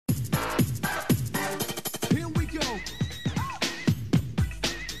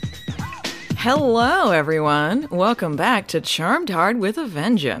Hello, everyone. Welcome back to Charmed Hard with a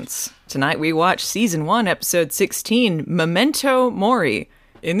Vengeance. Tonight we watch Season 1, Episode 16, Memento Mori.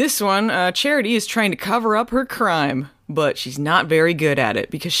 In this one, Charity is trying to cover up her crime, but she's not very good at it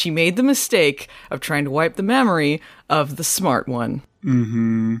because she made the mistake of trying to wipe the memory of the smart one.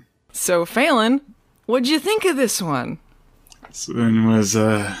 Mm-hmm. So, Phelan, what'd you think of this one? This one was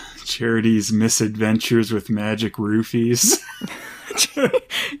Charity's misadventures with magic roofies.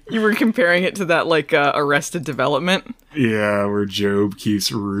 You were comparing it to that, Arrested Development? Yeah, where Job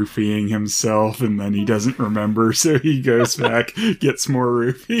keeps roofing himself and then he doesn't remember, so he goes back, gets more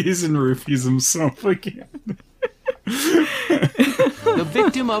roofies, and roofies himself again. The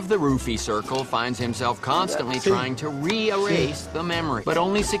victim of the roofie circle finds himself constantly trying to re-erase the memory, but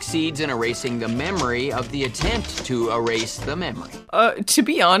only succeeds in erasing the memory of the attempt to erase the memory. To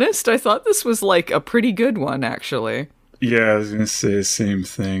be honest, I thought this was, a pretty good one, actually. Yeah, I was going to say the same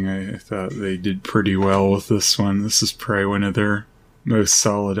thing. I thought they did pretty well with this one. This is probably one of their most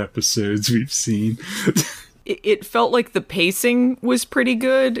solid episodes we've seen. It felt like the pacing was pretty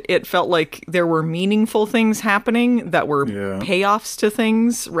good. It felt like there were meaningful things happening that were payoffs to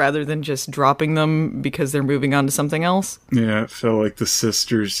things rather than just dropping them because they're moving on to something else. Yeah, it felt like the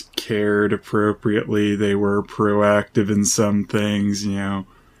sisters cared appropriately. They were proactive in some things,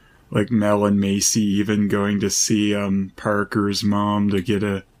 like Mel and Macy even going to see Parker's mom to get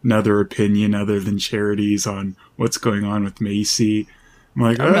another opinion other than Charity's on what's going on with Macy. I'm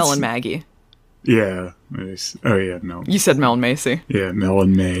like, Mel and Maggie. Yeah. Oh, yeah, Mel. You said Mel and Macy. Yeah, Mel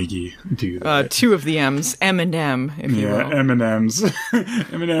and Maggie do that. Two of the M's. M and M, if you will. Yeah, M&M's.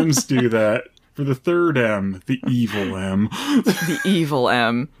 M&M's do that. For the third M, the evil M. The evil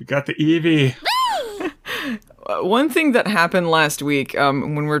M. We got the Evie. One thing that happened last week,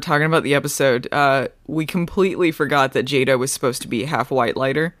 when we were talking about the episode, we completely forgot that Jada was supposed to be half white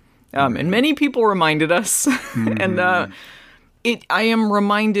lighter. And many people reminded us. And I am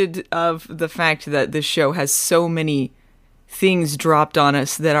reminded of the fact that this show has so many things dropped on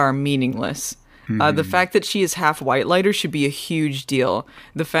us that are meaningless. The fact that she is half white lighter should be a huge deal.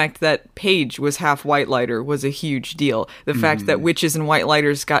 The fact that Paige was half white lighter was a huge deal. The fact that witches and white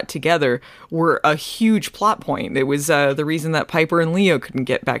lighters got together were a huge plot point. It was the reason that Piper and Leo couldn't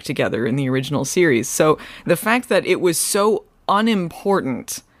get back together in the original series. So the fact that it was so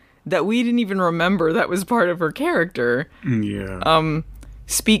unimportant that we didn't even remember that was part of her character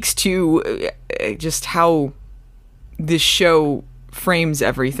speaks to just how this show frames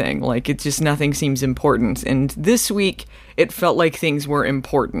everything. It just nothing seems important. And this week, it felt like things were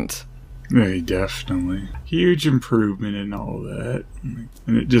important. Very definitely. Huge improvement in all that. And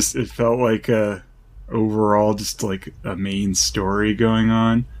it felt like overall just like a main story going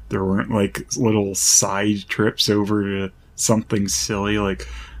on. There weren't little side trips over to something silly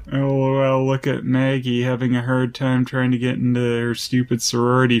oh, well, look at Maggie having a hard time trying to get into her stupid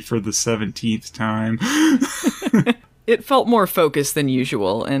sorority for the 17th time. It felt more focused than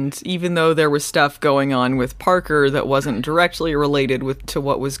usual, and even though there was stuff going on with Parker that wasn't directly related to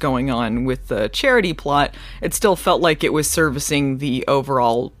what was going on with the Charity plot, it still felt like it was servicing the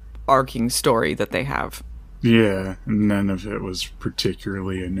overall arcing story that they have. Yeah, none of it was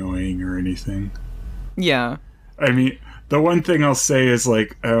particularly annoying or anything. Yeah. I mean, the one thing I'll say is, I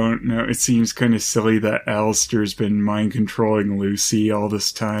don't know, it seems kind of silly that Alistair's been mind-controlling Lucy all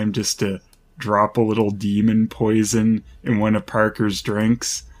this time just to drop a little demon poison in one of Parker's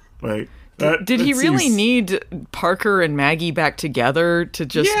drinks. Did he really need Parker and Maggie back together to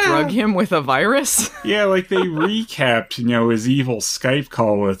just drug him with a virus? Yeah, they recapped, his evil Skype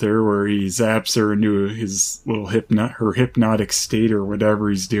call with her where he zaps her into his little her hypnotic state or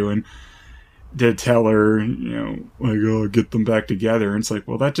whatever he's doing. To tell her, oh, get them back together. And it's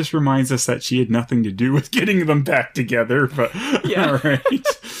well, that just reminds us that she had nothing to do with getting them back together, but all right.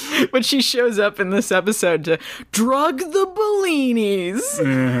 But she shows up in this episode to drug the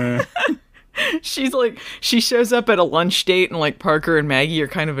Bellinis. She shows up at a lunch date and Parker and Maggie are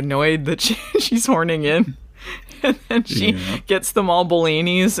kind of annoyed that she's horning in. And then she gets them all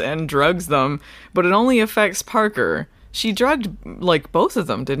Bellinis and drugs them, but it only affects Parker. She drugged, both of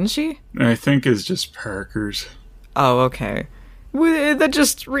them, didn't she? I think it's just Parker's. Oh, okay. That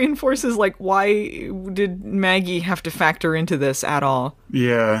just reinforces, why did Maggie have to factor into this at all?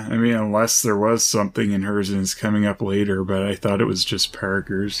 Yeah, I mean, unless there was something in hers and it's coming up later, but I thought it was just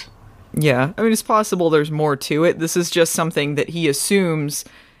Parker's. Yeah, I mean, it's possible there's more to it. This is just something that he assumes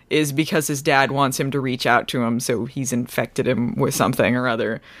is because his dad wants him to reach out to him, so he's infected him with something or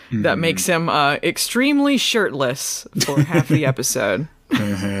other that makes him extremely shirtless for half the episode.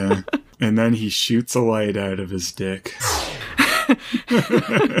 And then he shoots a light out of his dick.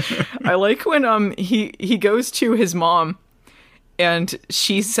 I like when he goes to his mom and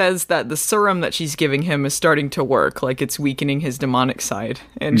she says that the serum that she's giving him is starting to work, like it's weakening his demonic side.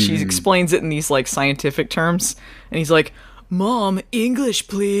 And she explains it in these like scientific terms. And he's like, "Mom, English,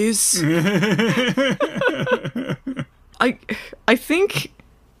 please." I think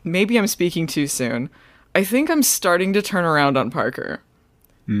maybe I'm speaking too soon. I think I'm starting to turn around on Parker.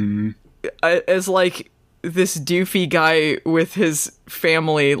 As like this doofy guy with his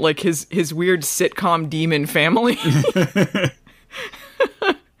family, like his weird sitcom demon family.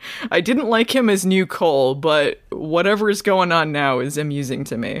 I didn't like him as New Cole, but whatever is going on now is amusing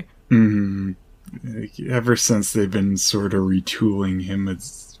to me. Like, ever since they've been sort of retooling him,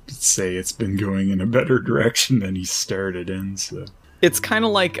 it's been going in a better direction than he started in. So it's kind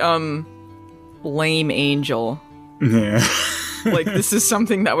of like lame Angel. Yeah. Like, this is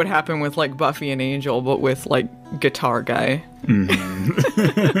something that would happen with like Buffy and Angel, but with like Guitar Guy.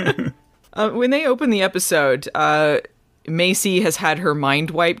 When they open the episode, Macy has had her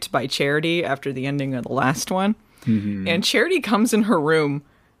mind wiped by Charity after the ending of the last one. And Charity comes in her room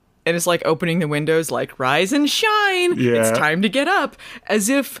and is like opening the windows like, "Rise and shine. Yeah. It's time to get up." As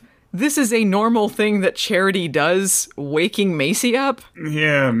if this is a normal thing that Charity does, waking Macy up.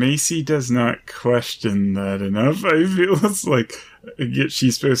 Yeah, Macy does not question that enough. I feel it's like, I get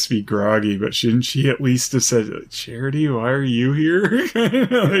she's supposed to be groggy, but shouldn't she at least have said, "Charity, why are you here?"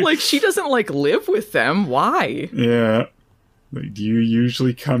 Like, she doesn't like live with them. Why? Yeah. Like, do you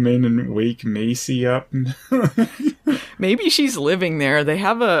usually come in and wake Macy up? Maybe she's living there. They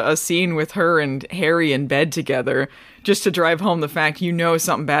have a scene with her and Harry in bed together just to drive home the fact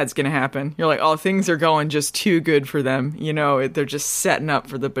something bad's gonna happen. You're like, oh, things are going just too good for them. They're just setting up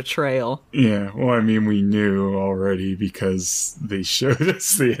for the betrayal. Yeah, well, I mean, we knew already because they showed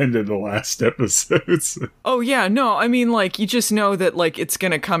us the end of the last episodes. Oh, yeah, no, I mean, like, you just know that, like, it's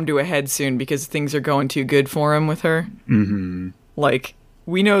gonna come to a head soon because things are going too good for him with her. Like,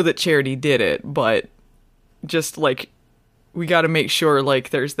 we know that Charity did it, but just, like, we gotta make sure,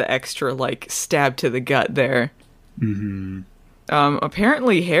 like, there's the extra, like, stab to the gut there.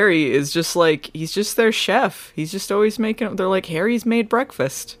 Apparently Harry is just like, he's just their chef. He's just always making, they're like, "Harry's made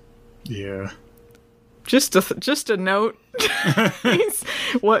breakfast." Yeah. Just a note.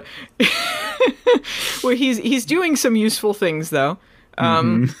 Well, he's doing some useful things though.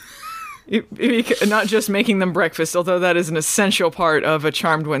 Not just making them breakfast, although that is an essential part of a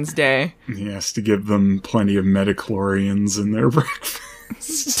Charmed One's day. He has to give them plenty of metachlorians in their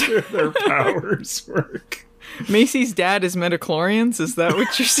breakfast so their powers work. Macy's dad is metachlorians? Is that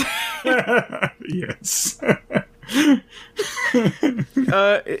what you're saying? Yes.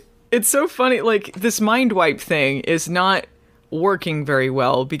 It's so funny, like, this mind wipe thing is not working very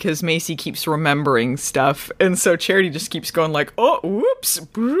well because Macy keeps remembering stuff, and so Charity just keeps going like, "Oh, whoops,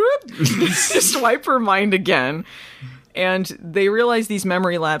 just wipe her mind again." And they realize these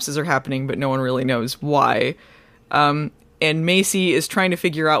memory lapses are happening, but no one really knows why. And Macy is trying to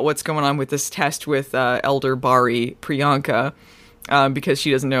figure out what's going on with this test with Elder Bari Priyanka, because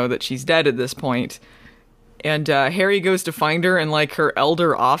she doesn't know that she's dead at this point. And Harry goes to find her in, like, her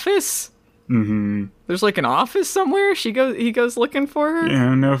elder office. There's, like, an office somewhere. He goes looking for her. Yeah, I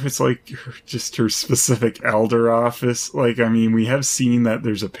don't know if it's, like, just her specific elder office. Like, I mean, we have seen that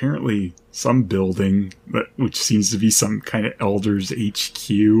there's apparently some building which seems to be some kind of Elders HQ.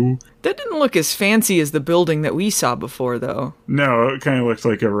 That didn't look as fancy as the building that we saw before, though. No, it kind of looked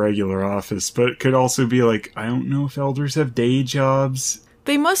like a regular office, but it could also be like, I don't know if Elders have day jobs.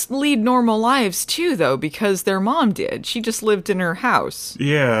 They must lead normal lives, too, though, because their mom did. She just lived in her house.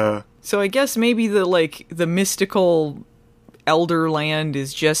 Yeah. So I guess maybe the mystical Elder Land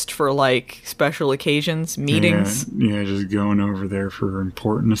is just for, like, special occasions, meetings. Yeah, just going over there for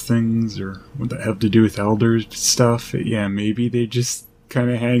important things, or what that have to do with Elders stuff. Yeah, maybe they just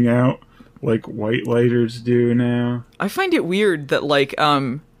kind of hang out like White Lighters do now. I find it weird that, like,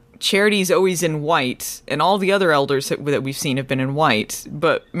 Charity's always in white, and all the other Elders that we've seen have been in white,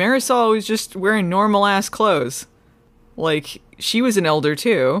 but Marisol was just wearing normal-ass clothes. Like, she was an Elder,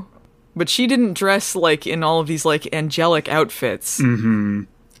 too. But she didn't dress, like, in all of these, like, angelic outfits.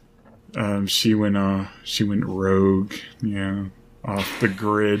 She went rogue, off the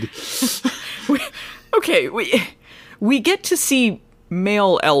grid. We get to see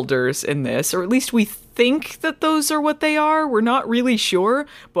male Elders in this, or at least we think that those are what they are. We're not really sure,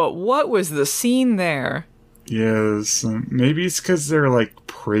 but what was the scene there? Yes, maybe it's because they're, like,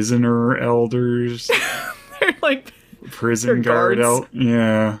 prisoner Elders. They're, like... Prison guard,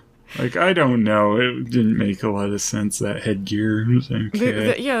 yeah. Like, I don't know. It didn't make a lot of sense, that headgear.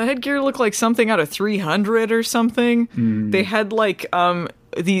 Okay. The headgear looked like something out of 300 or something. They had, like,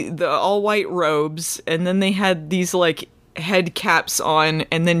 the all-white robes, and then they had these, like, head caps on,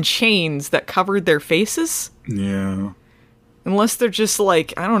 and then chains that covered their faces. Yeah. Unless they're just,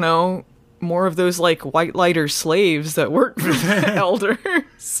 like, I don't know, more of those, like, white lighter slaves that work for the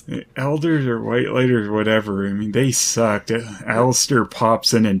elders. Elders or white lighters, whatever. I mean, they sucked. Alistair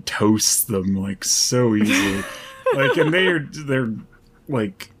pops in and toasts them, like, so easily. Like, and they're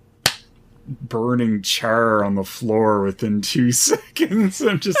like burning char on the floor within 2 seconds.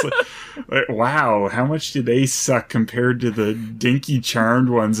 I'm just like, wow, how much do they suck compared to the dinky charmed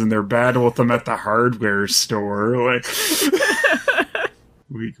ones in their battle with them at the hardware store? Like,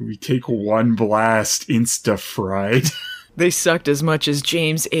 we take one blast, insta-fried. They sucked as much as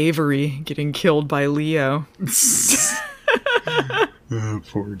James Avery getting killed by Leo. Oh,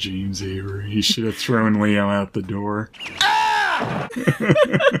 poor James Avery. He should have thrown Leo out the door.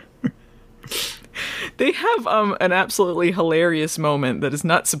 They have an absolutely hilarious moment that is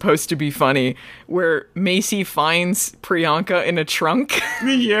not supposed to be funny, where Macy finds Priyanka in a trunk.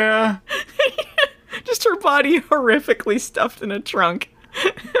 Yeah. Just her body horrifically stuffed in a trunk.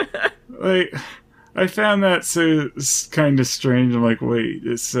 Like, I found that so kind of strange. I'm like,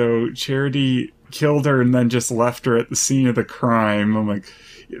 wait, so Charity killed her and then just left her at the scene of the crime. I'm like,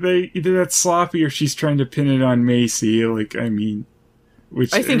 either that's sloppy or she's trying to pin it on Macy. Like, I mean,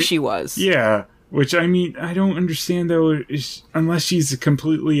 I think she was. Yeah. Which, I mean, I don't understand, though, unless she's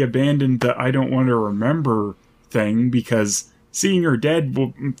completely abandoned the I don't want to remember thing, because seeing her dead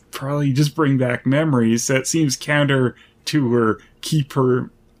will probably just bring back memories. That seems counter to her keep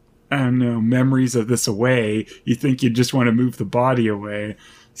her, I don't know, memories of this away. You think you'd just want to move the body away.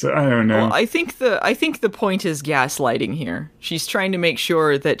 So I don't know. Well, I think the point is gaslighting here. She's trying to make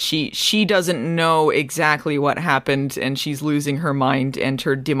sure that she doesn't know exactly what happened, and she's losing her mind, and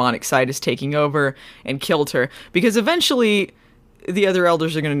her demonic side is taking over and killed her. Because eventually, the other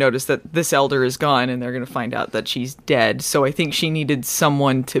elders are going to notice that this elder is gone, and they're going to find out that she's dead. So I think she needed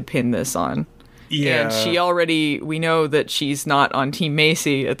someone to pin this on. Yeah. And we know that she's not on Team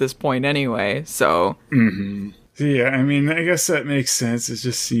Macy at this point anyway. So. Mm-hmm. Yeah, I mean, I guess that makes sense. It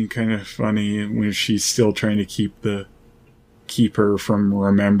just seemed kind of funny when she's still trying to keep her from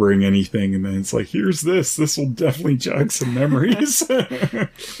remembering anything, and then it's like, here's this will definitely jog some memories.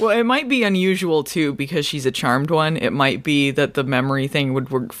 Well, it might be unusual too, because she's a charmed one. It might be that the memory thing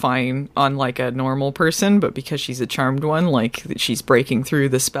would work fine on like a normal person, but because she's a charmed one, like she's breaking through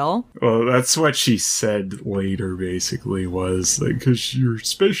the spell. Well, that's what she said later, basically, was like, because your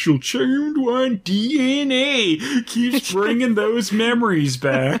special charmed one DNA keeps bringing those memories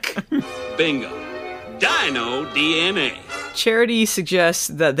back. Bingo. Dino DNA. Charity suggests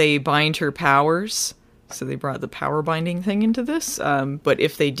that they bind her powers, so they brought the power binding thing into this. But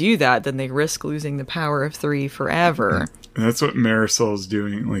if they do that, then they risk losing the power of 3 forever. And that's what Marisol's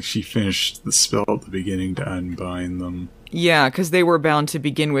doing. Like, she finished the spell at the beginning to unbind them. Yeah, because they were bound to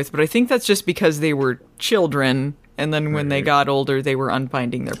begin with, but I think that's just because they were children, and then when they got older, they were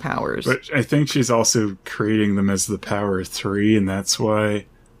unbinding their powers. But I think she's also creating them as the power of 3, and that's why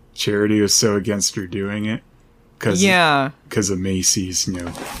Charity was so against her doing it. Because of Macy's,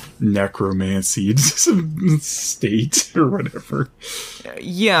 necromancy state or whatever.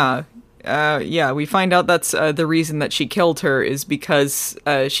 Yeah, we find out that's the reason that she killed her is because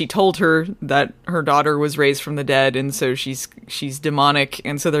she told her that her daughter was raised from the dead, and so she's demonic,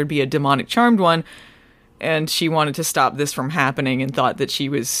 and so there'd be a demonic charmed one, and she wanted to stop this from happening and thought that she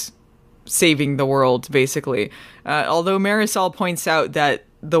was saving the world, basically. Although Marisol points out that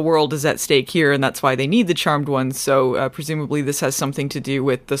the world is at stake here, and that's why they need the charmed ones, so presumably this has something to do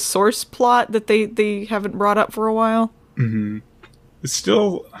with the source plot that they haven't brought up for a while. Mm-hmm. I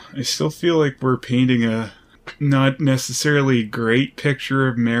still feel like we're painting a not necessarily great picture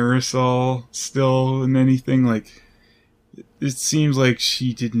of Marisol still in anything. Like, it seems like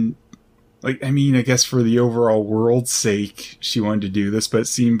she didn't, like, I mean, I guess for the overall world's sake she wanted to do this, but it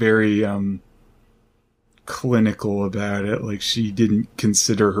seemed very clinical about it. Like, she didn't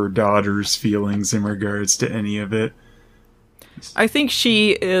consider her daughter's feelings in regards to any of it. I think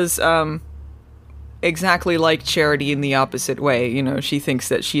she is exactly like Charity in the opposite way. She thinks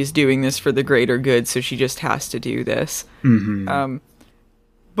that she's doing this for the greater good, so she just has to do this. Mm-hmm.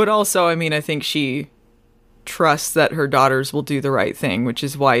 But also, I mean, I think she trusts that her daughters will do the right thing, which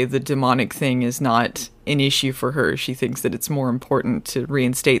is why the demonic thing is not an issue for her. She thinks that it's more important to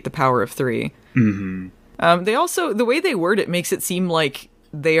reinstate the power of 3. Mm-hmm. They also, the way they word it makes it seem like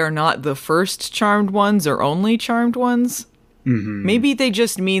they are not the first charmed ones or only charmed ones. Maybe they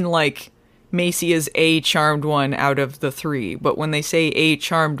just mean, like, Macy is a charmed one out of the 3, but when they say a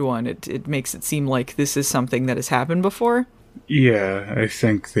charmed one, it makes it seem like this is something that has happened before. Yeah, I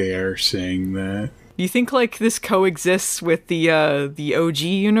think they are saying that. You think, like, this coexists with the OG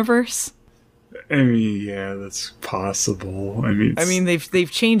universe? I mean, yeah, that's possible. I mean,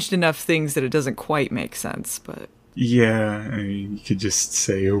 they've changed enough things that it doesn't quite make sense, but... Yeah, I mean, you could just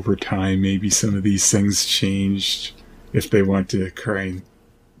say over time, maybe some of these things changed if they want to try and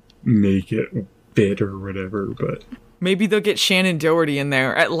make it fit or whatever, but... Maybe they'll get Shannon Doherty in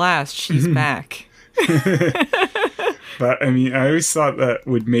there. At last, she's back. But, I mean, I always thought that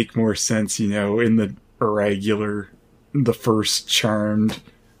would make more sense, in the first Charmed,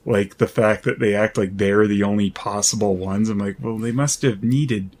 like, the fact that they act like they're the only possible ones. I'm like, well, they must have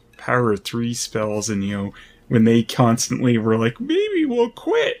needed Power of 3 spells, and, when they constantly were like, maybe we'll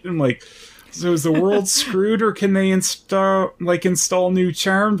quit, and like, so is the world screwed, or can they install new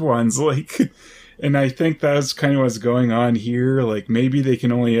charmed ones? Like, and I think that's kind of what's going on here. Like, maybe they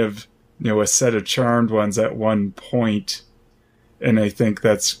can only have, a set of charmed ones at one point. And I think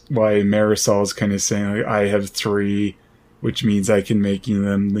that's why Marisol is kind of saying, like, I have 3, which means I can make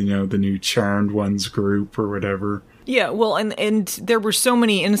them, the new charmed ones group or whatever. Yeah, well, and there were so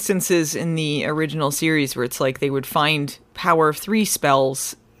many instances in the original series where it's like they would find Power of 3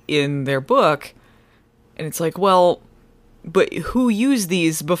 spells in their book, and it's like, well, but who used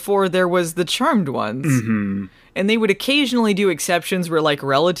these before there was the charmed ones? Mm-hmm. And they would occasionally do exceptions where, like,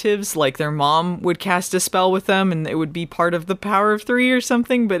 relatives, like their mom would cast a spell with them, and it would be part of the Power of 3 or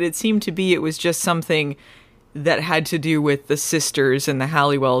something, but it seemed to be it was just something that had to do with the sisters and the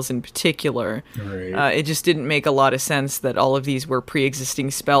Halliwells in particular. Right. It just didn't make a lot of sense that all of these were pre-existing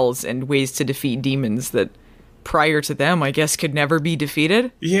spells and ways to defeat demons that prior to them, I guess, could never be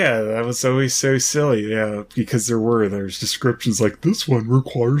defeated. Yeah, that was always so silly, yeah, because there's descriptions like, this one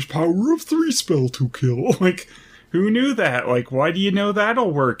requires Power of 3 spell to kill. Like, who knew that? Like, why do you know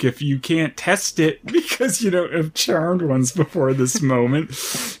that'll work if you can't test it because you don't have charmed ones before this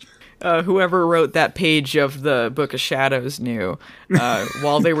moment? Whoever wrote that page of the Book of Shadows knew,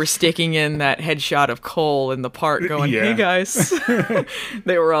 while they were sticking in that headshot of Cole in the park going, Hey guys.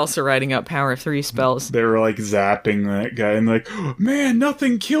 They were also writing up Power of 3 spells. They were like zapping that guy and like, man,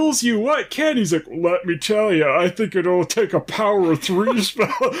 nothing kills you. What can? He's like, let me tell you, I think it'll take a Power of 3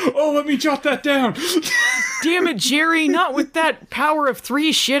 spell. Oh, let me jot that down. Damn it, Jerry, not with that Power of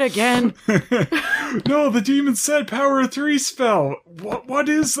 3 shit again. No, the demon said Power of 3 spell. What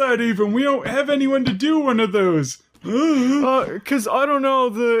is that even? We don't have anyone to do one of those. Because I don't know,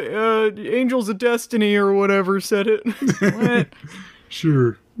 the Angels of Destiny or whatever said it. What?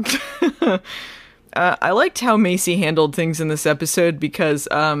 Sure. I liked how Macy handled things in this episode because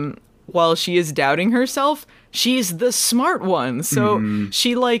while she is doubting herself, she's the smart one. So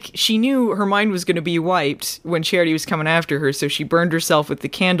she knew her mind was going to be wiped when Charity was coming after her, so she burned herself with the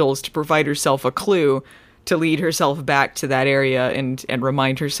candles to provide herself a clue to lead herself back to that area and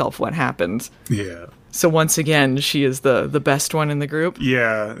remind herself what happened. Yeah. So once again, she is the best one in the group.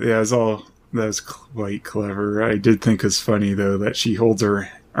 Yeah, that was quite clever. I did think it's funny, though, that she holds her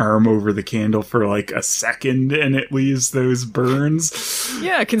arm over the candle for like a second and it leaves those burns.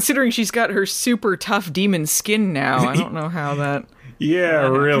 Yeah, considering she's got her super tough demon skin now. I don't know how that... Yeah,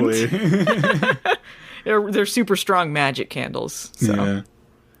 really. They're super strong magic candles. So. Yeah.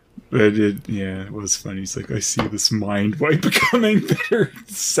 But it was funny. It's like, I see this mind wipe coming. Better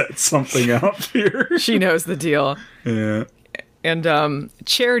set something up here. She knows the deal. Yeah. And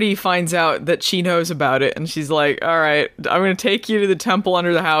Charity finds out that she knows about it, and she's like, all right, I'm going to take you to the temple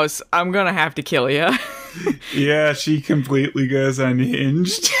under the house. I'm going to have to kill you. Yeah, she completely goes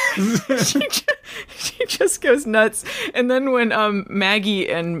unhinged. she just goes nuts. And then when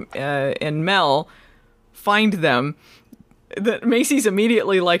Maggie and Mel find them, that Macy's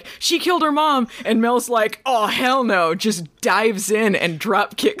immediately like, she killed her mom, and Mel's like, oh hell no, just dives in and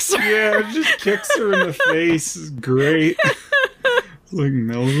drop kicks her. Yeah, just kicks her in the face. It's great. It's like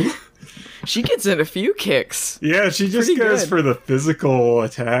Mel. She gets in a few kicks. Yeah, she just Pretty goes good. for the physical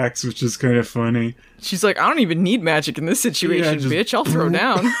attacks, which is kind of funny. She's like, I don't even need magic in this situation, bitch. I'll throw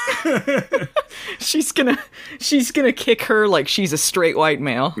down. She's gonna kick her like she's a straight white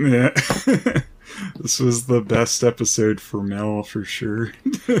male. Yeah. This was the best episode for Mel, for sure.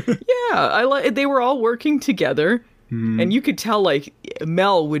 Yeah, they were all working together, and you could tell, like,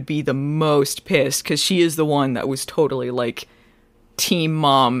 Mel would be the most pissed, because she is the one that was totally, like, team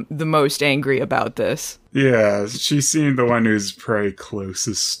mom, the most angry about this. Yeah, she seemed the one who's probably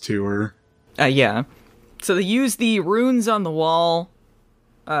closest to her. Yeah. So they use the runes on the wall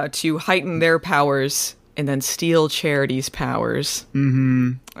to heighten their powers and then steal Charity's powers.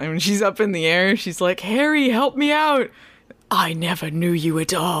 Mm-hmm. And when she's up in the air, she's like, Harry, help me out. I never knew you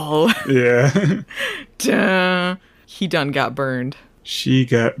at all. Yeah. Duh. He done got burned. She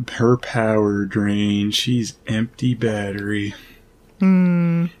got her power drained. She's empty battery.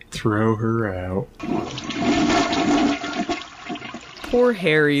 Throw her out. Poor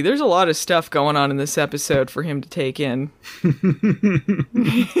Harry. There's a lot of stuff going on in this episode for him to take in.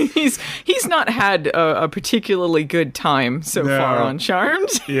 He's not had a particularly good time so far on Charmed.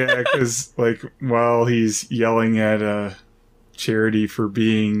 Yeah, because, like, while he's yelling at Charity for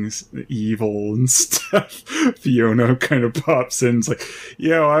being evil and stuff, Fiona kind of pops in and's like,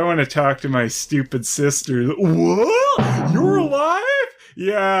 yo, I want to talk to my stupid sister. What? You're alive?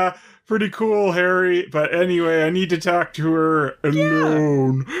 Yeah, pretty cool, Harry. But anyway, I need to talk to her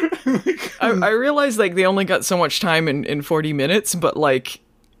alone. I realized, like, they only got so much time in 40 minutes, but, like,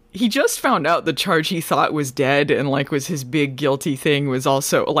 he just found out the charge he thought was dead and, like, was his big guilty thing was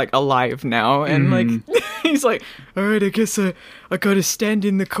also, like, alive now. And, like, he's like, all right, I guess I gotta stand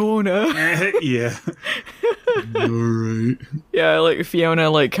in the corner. Yeah. All right. Yeah, like, Fiona,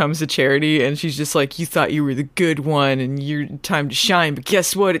 like, comes to Charity and she's just like, you thought you were the good one and you're time to shine, but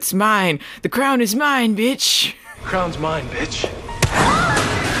guess what? It's mine. The crown is mine, bitch. Crown's mine, bitch.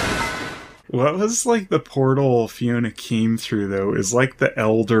 What was, like, the portal Fiona came through, though? Is like the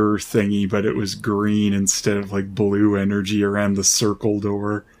Elder thingy, but it was green instead of, like, blue energy around the circle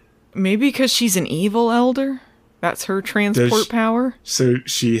door. Maybe because she's an evil elder? That's her transport power? So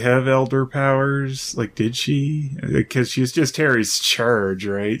she have Elder powers? Like, did she? Because she's just Harry's charge,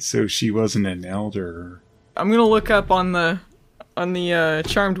 right? So she wasn't an Elder. I'm gonna look up on the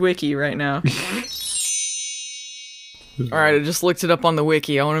Charmed Wiki right now. Alright, I just looked it up on the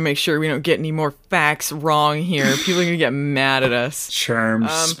wiki. I want to make sure we don't get any more facts wrong here. People are gonna get mad at us. Charmed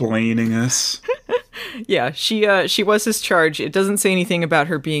splaining us. Yeah, she was his charge. It doesn't say anything about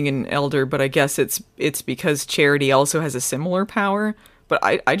her being an elder, but I guess it's because Charity also has a similar power. But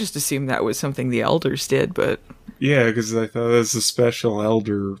I just assumed that was something the elders did, but... Yeah, because I thought that was a special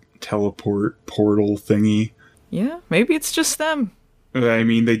Elder teleport portal thingy. Yeah, maybe it's just them. I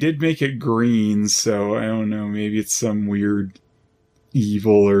mean, they did make it green, so I don't know, maybe it's some weird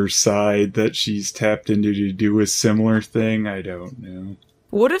evil or side that she's tapped into to do a similar thing. I don't know.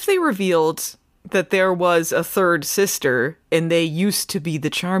 What if they revealed that there was a third sister and they used to be the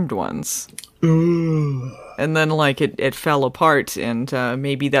Charmed ones? And then, like, it fell apart, and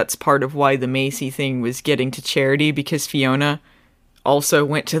maybe that's part of why the Macy thing was getting to Charity, because Fiona also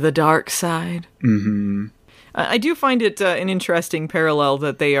went to the dark side. Mm-hmm. I do find it an interesting parallel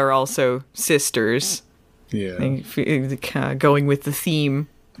that they are also sisters. Yeah. Going with the theme.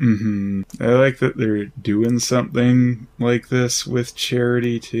 Mm-hmm. I like that they're doing something like this with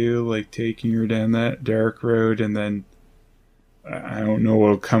Charity, too, like taking her down that dark road, and then I don't know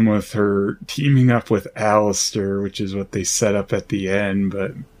what'll come with her teaming up with Alistair, which is what they set up at the end,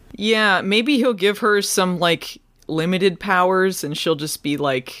 but... Yeah, maybe he'll give her some, like, limited powers, and she'll just be,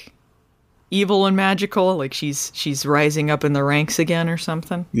 like... evil and magical, like she's rising up in the ranks again or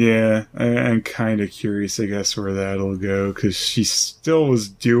something. Yeah, I'm kind of curious, I guess, where that'll go, because she still was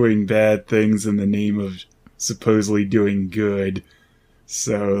doing bad things in the name of supposedly doing good,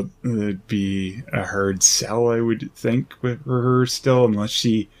 so it'd be a hard sell, I would think, for her still, unless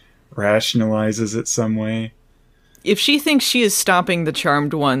she rationalizes it some way. If she thinks she is stopping the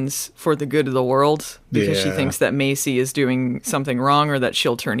Charmed ones for the good of the world, because she thinks that Macy is doing something wrong or that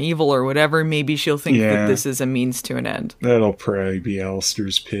she'll turn evil or whatever, maybe she'll think that this is a means to an end. That'll probably be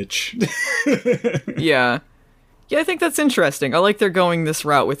Alistair's pitch. Yeah. Yeah, I think that's interesting. I like they're going this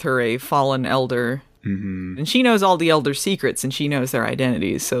route with her, a fallen elder. Mm-hmm. And she knows all the elder secrets, and she knows their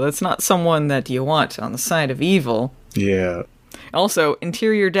identities, so that's not someone that you want on the side of evil. Yeah. Also,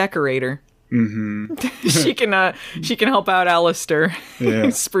 interior decorator. Mm-hmm. she can help out Alistair,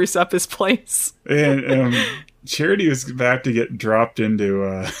 spruce up his place. And Charity was about to get dropped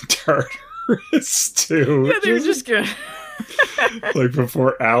into Tartarus too. Yeah, they were just gonna like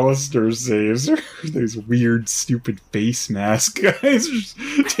before Alistair saves her. Those weird, stupid face mask guys are just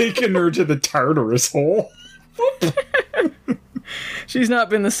taking her to the Tartarus hole. She's not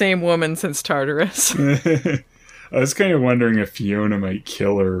been the same woman since Tartarus. I was kind of wondering if Fiona might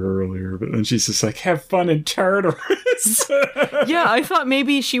kill her earlier, but then she's just like, have fun in Tartarus. Yeah, I thought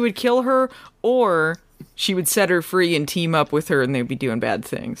maybe she would kill her, or she would set her free and team up with her and they'd be doing bad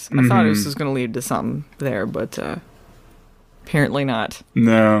things. I thought this was going to lead to something there, but apparently not.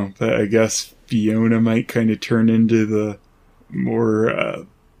 No, but I guess Fiona might kind of turn into the more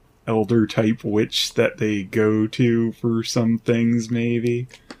elder-type witch that they go to for some things, maybe.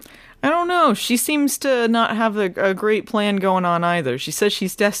 I don't know. She seems to not have a great plan going on either. She says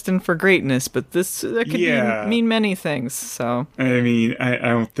she's destined for greatness, but that could mean many things. So I mean, I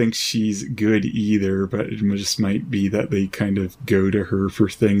don't think she's good either, but it just might be that they kind of go to her for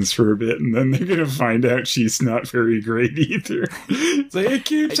things for a bit, and then they're gonna find out she's not very great either. It's like, it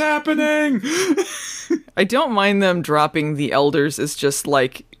keeps happening! I don't mind them dropping the elders as just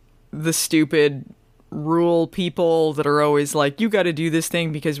like the stupid rule people that are always like, you got to do this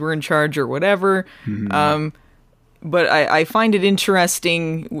thing because we're in charge or whatever. But I find it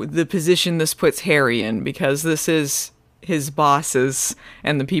interesting the position this puts Harry in, because this is his bosses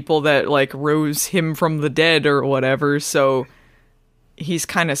and the people that like rose him from the dead or whatever. So he's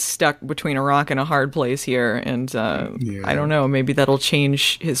kind of stuck between a rock and a hard place here. And I don't know, maybe that'll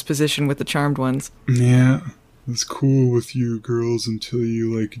change his position with the Charmed Ones. Yeah. It's cool with you girls until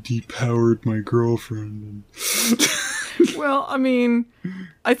you, like, depowered my girlfriend. Well, I mean,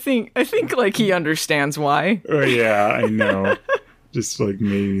 I think, like, he understands why. Oh, yeah, I know. Just, like,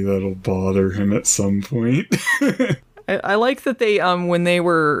 maybe that'll bother him at some point. I like that they, when they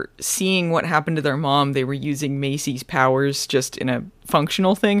were seeing what happened to their mom, they were using Macy's powers just in a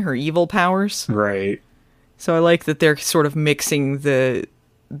functional thing, her evil powers. Right. So I like that they're sort of mixing the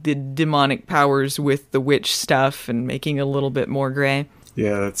demonic powers with the witch stuff and making it a little bit more gray.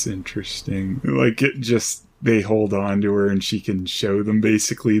 Yeah, that's interesting. Like, it just, they hold on to her and she can show them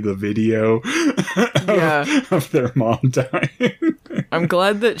basically the video of their mom dying. I'm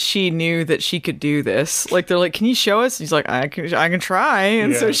glad that she knew that she could do this. Like, they're like, can you show us? He's like, I can try.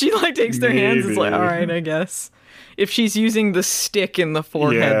 And so she like takes their hands and is like, all right, I guess. If she's using the stick in the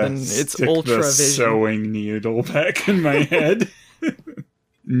forehead, then it's ultra the vision. Sewing needle back in my head.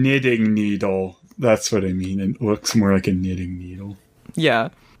 Knitting needle. That's what I mean. It looks more like a knitting needle. Yeah.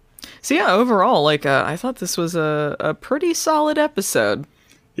 So yeah, overall, like, I thought this was a pretty solid episode.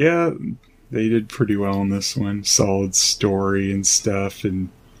 Yeah, they did pretty well in this one. Solid story and stuff, and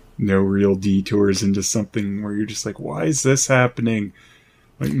no real detours into something where you're just like, why is this happening?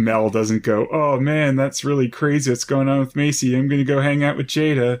 Like, Mel doesn't go, oh man, that's really crazy what's going on with Macy. I'm gonna go hang out with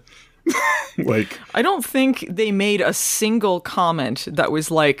Jada. Like, I don't think they made a single comment that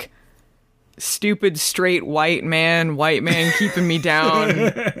was like, stupid straight white man keeping me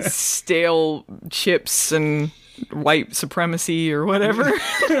down, stale chips and white supremacy or whatever.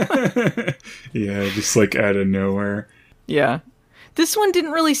 Yeah, just like out of nowhere. Yeah. This one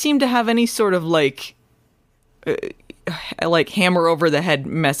didn't really seem to have any sort of like hammer over the head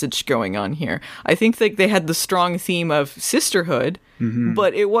message going on here. I think like they had the strong theme of sisterhood,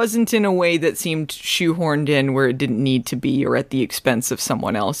 but it wasn't in a way that seemed shoehorned in where it didn't need to be or at the expense of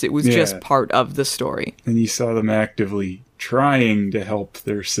someone else. It was just part of the story. And you saw them actively trying to help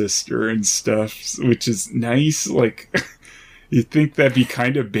their sister and stuff, which is nice. Like, you'd think that'd be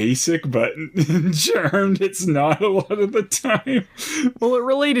kind of basic, but in Charmed, it's not a lot of the time. Well, it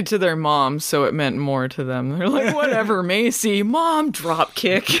related to their mom, so it meant more to them. They're like, whatever, Macy, mom,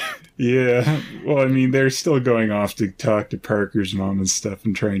 dropkick. Yeah, well, I mean, they're still going off to talk to Parker's mom and stuff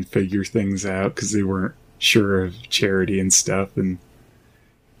and try and figure things out because they weren't sure of Charity and stuff, and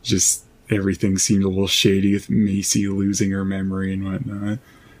just everything seemed a little shady with Macy losing her memory and whatnot.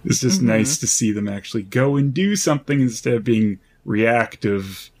 It's just nice to see them actually go and do something instead of being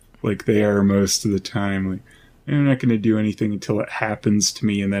reactive like they are most of the time. Like, I'm not going to do anything until it happens to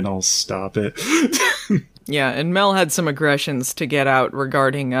me and then I'll stop it. Yeah, and Mel had some aggressions to get out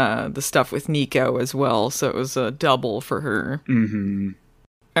regarding the stuff with Nico as well, so it was a double for her.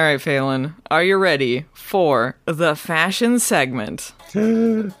 All right, Phelan, are you ready for the fashion segment?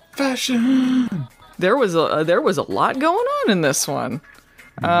 Fashion! There was a lot going on in this one.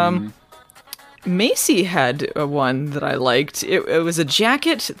 Macy had one that I liked. It was a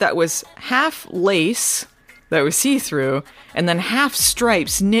jacket that was half lace, that was see-through, and then half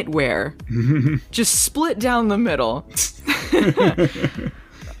stripes knitwear. Just split down the middle.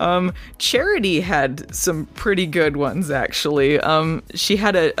 Charity had some pretty good ones, actually. She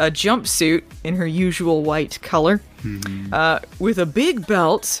had a jumpsuit in her usual white color, with a big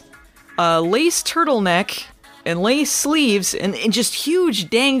belt, a lace turtleneck, and lace sleeves, and just huge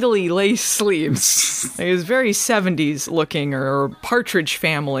dangly lace sleeves. It was very 70s looking, or Partridge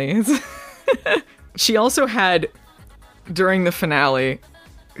Family. She also had, during the finale,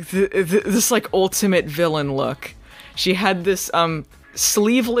 this like ultimate villain look. She had this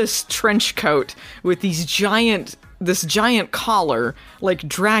sleeveless trench coat with this giant collar, like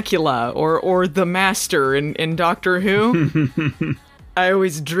Dracula or the Master in Doctor Who. I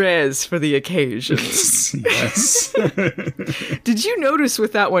always dress for the occasion. Yes. Did you notice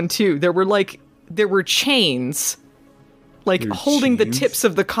with that one too? There were chains like Their holding the chains? tips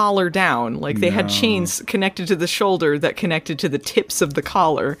of the collar down. Like they had No. chains connected to the shoulder that connected to the tips of the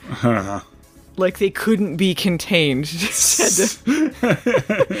collar. Like they couldn't be contained. Just had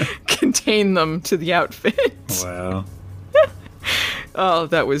to contain them to the outfit. Wow. Oh,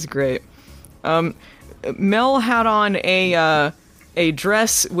 that was great. Mel had on a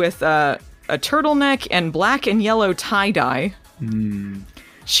dress with a turtleneck and black and yellow tie-dye.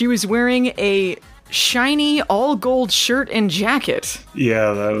 She was wearing a shiny all-gold shirt and jacket.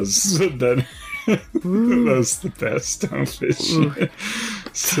 Yeah, that was that was the best outfit.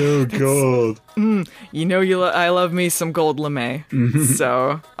 So gold. You know, I love me some gold lame,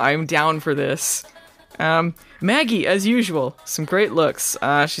 so I'm down for this. Maggie, as usual, some great looks.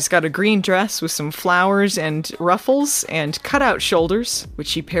 She's got a green dress with some flowers and ruffles and cutout shoulders, which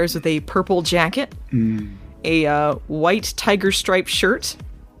she pairs with a purple jacket, a white tiger striped shirt,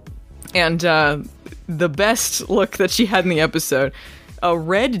 and the best look that she had in the episode, a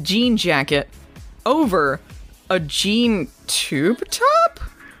red jean jacket over a jean tube top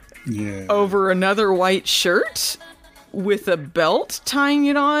Yeah. over another white shirt with a belt tying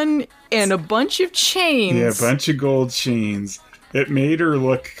it on and a bunch of chains. Yeah, a bunch of gold chains. It made her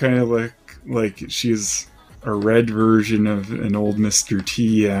look kind of like she's a red version of an old Mr.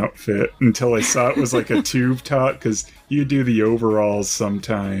 T outfit until I saw it was like a tube top, because you do the overalls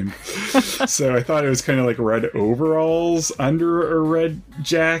sometime. So I thought it was kind of like red overalls under a red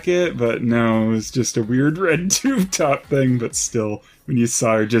jacket, but no, it was just a weird red tube top thing. But still, when you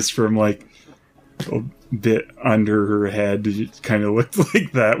saw her just from like a bit under her head, it kind of looked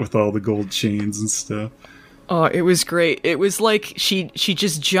like that with all the gold chains and stuff. Oh, it was great. It was like she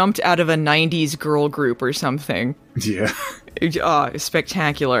just jumped out of a 90s girl group or something. Yeah. Oh,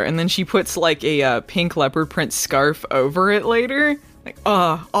 spectacular. And then she puts like a pink leopard print scarf over it later. Like,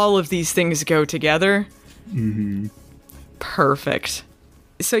 all of these things go together. Mm-hmm. Perfect.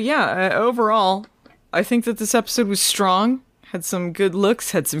 So yeah, overall, I think that this episode was strong. Had some good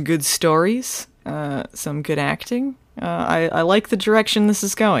looks, had some good stories, some good acting. I like the direction this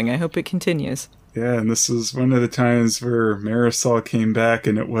is going. I hope it continues. Yeah, and this was one of the times where Marisol came back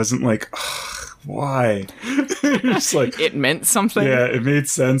and it wasn't like, why? It's like, It meant something. yeah, it made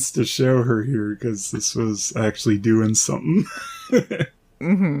sense to show her here because this was actually doing something.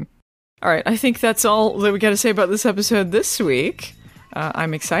 All right, I think that's all that we got to say about this episode this week.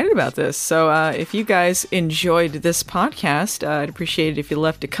 I'm excited about this. So if you guys enjoyed this podcast, I'd appreciate it if you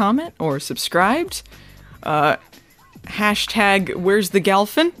left a comment or subscribed. Hashtag Where's the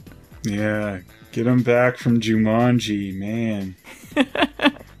Galfin? Yeah, get him back from Jumanji, man.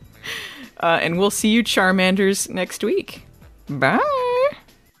 And we'll see you Charmanders next week. Bye!